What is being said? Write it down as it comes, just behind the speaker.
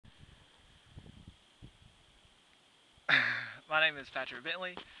My name is Patrick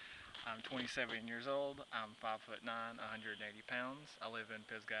Bentley. I'm 27 years old. I'm 5'9", 180 pounds. I live in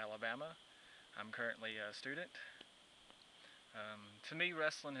Pisgah, Alabama. I'm currently a student. To me,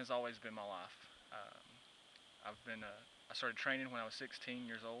 wrestling has always been my life. I started training when I was 16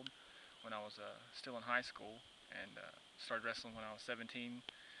 years old, when I was still in high school, and started wrestling when I was 17.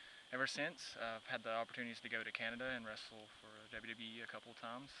 Ever since, I've had the opportunities to go to Canada and wrestle for WWE a couple of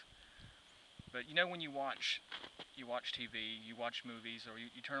times. But you know, when you watch TV, you watch movies, or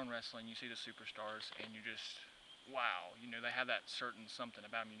you turn on wrestling, you see the superstars, and you just, wow, you know, they have that certain something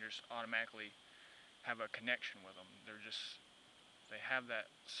about them. You just automatically have a connection with them. They have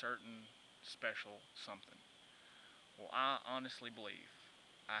that certain special something. Well, I honestly believe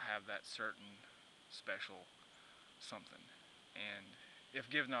I have that certain special something. And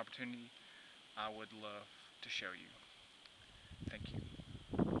if given the opportunity, I would love to show you. Thank you.